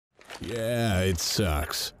Yeah, it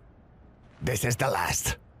sucks. This is the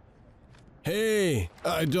last. Hey,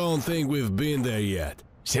 I don't think we've been there yet.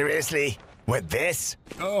 Seriously? With this?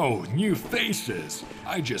 Oh, new faces.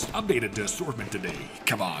 I just updated the assortment today.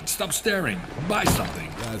 Come on, stop staring. Buy something.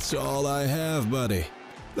 That's all I have, buddy.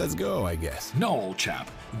 Let's go, I guess. No, old chap.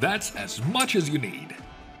 That's as much as you need.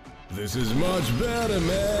 This is much better,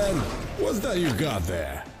 man. What's that you got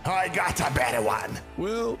there? I got a better one.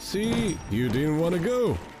 Well, see, you didn't want to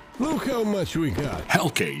go. Look how much we got.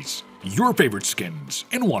 Hellcase. Your favorite skins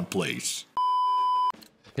in one place.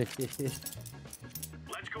 Let's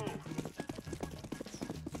go.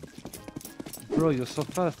 Bro, you're so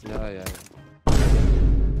fast. Yeah.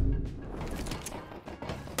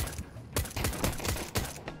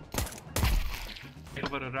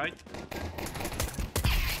 Over the right.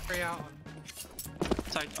 3 out.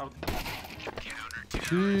 Side out.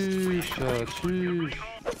 Tschüss.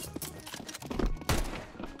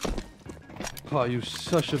 Oh, you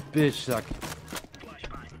such a bitch, Zach.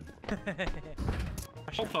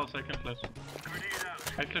 So close, I can flash.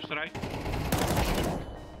 I flash the right.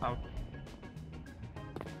 Out.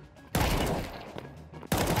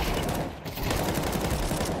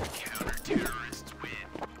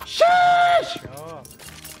 Shush! Oh,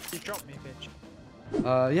 you dropped me, bitch.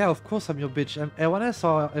 Yeah, of course I'm your bitch. A1S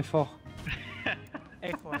or A4?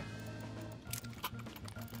 A4.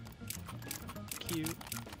 Cute.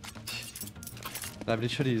 I'm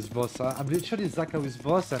literally his boss. I'm literally Zach's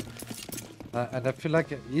boss, and I feel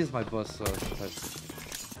like he is my boss sometimes.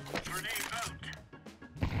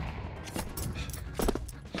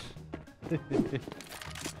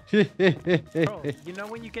 Bro, you know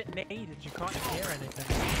when you get naded, you can't hear anything.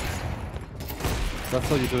 That's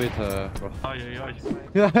how you do it, bro.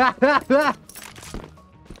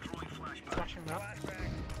 Flashing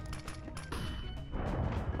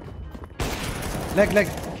that. Leg.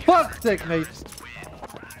 Fuck's sake, mate.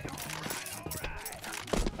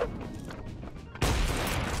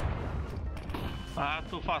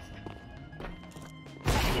 Too fast.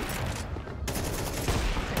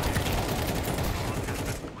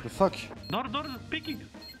 The fuck? Door, picking.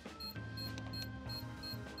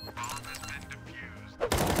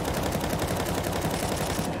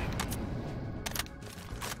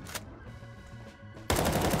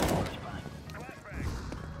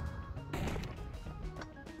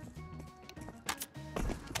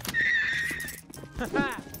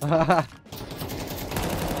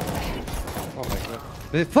 Oh my god.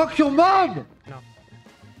 Hey, fuck your mom! No.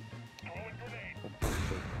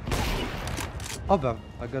 Oh, bam.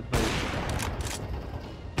 I got my...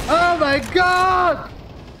 Oh my god!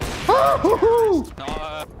 Oh,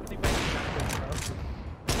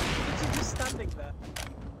 He's just standing there.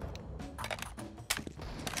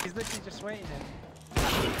 He's literally just waiting there.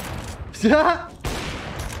 Yeah!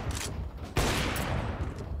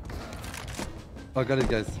 Oh, got it,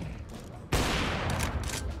 guys.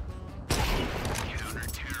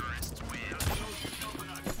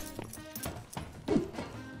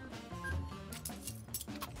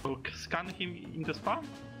 So scan him in the spawn?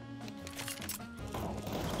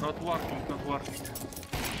 Not working. After his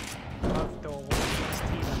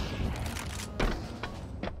team.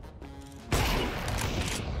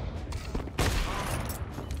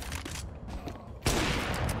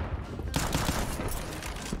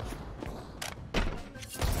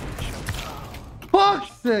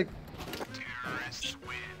 Fuck's sake!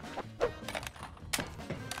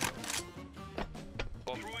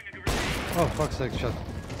 Oh, fuck's sake, shot.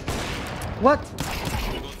 What?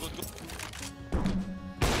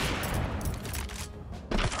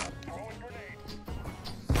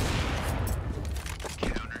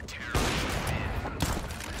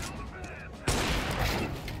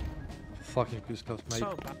 Fucking goose cuffs, mate.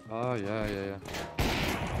 So bad. Oh, yeah.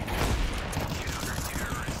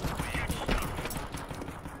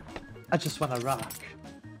 I just wanna rock.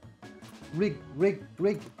 Rig.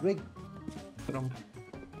 From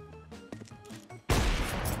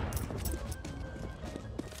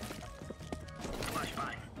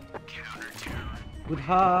Good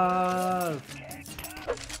heart.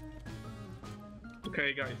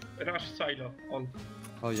 okay, guys. Rush silo on.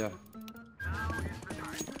 Oh yeah.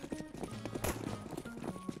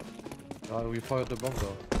 Oh, we fired the bomb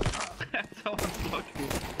though. Someone blocked me.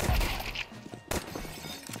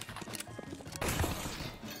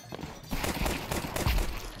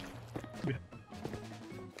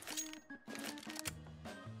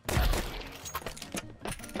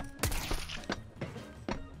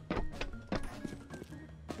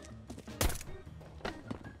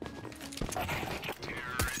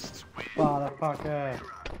 Motherfucker.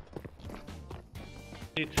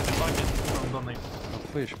 It's the budget from donate. Oh,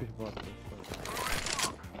 2 HP bot.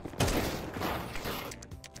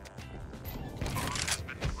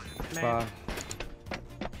 Man.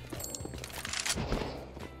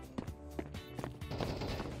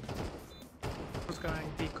 Who's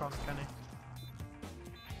going decon, Kenny?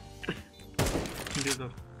 This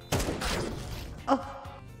door.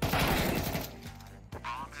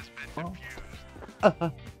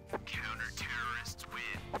 Counter-terrorists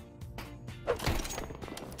win.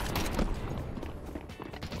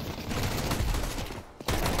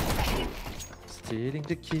 Stealing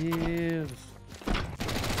the kills.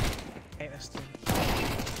 Hate this team.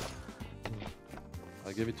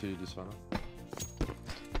 I'll give it to you this one.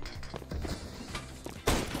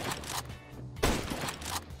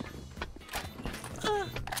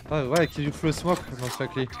 Oh ouais, qui you through smoke, most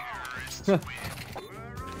likely. Hey,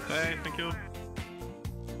 thank you.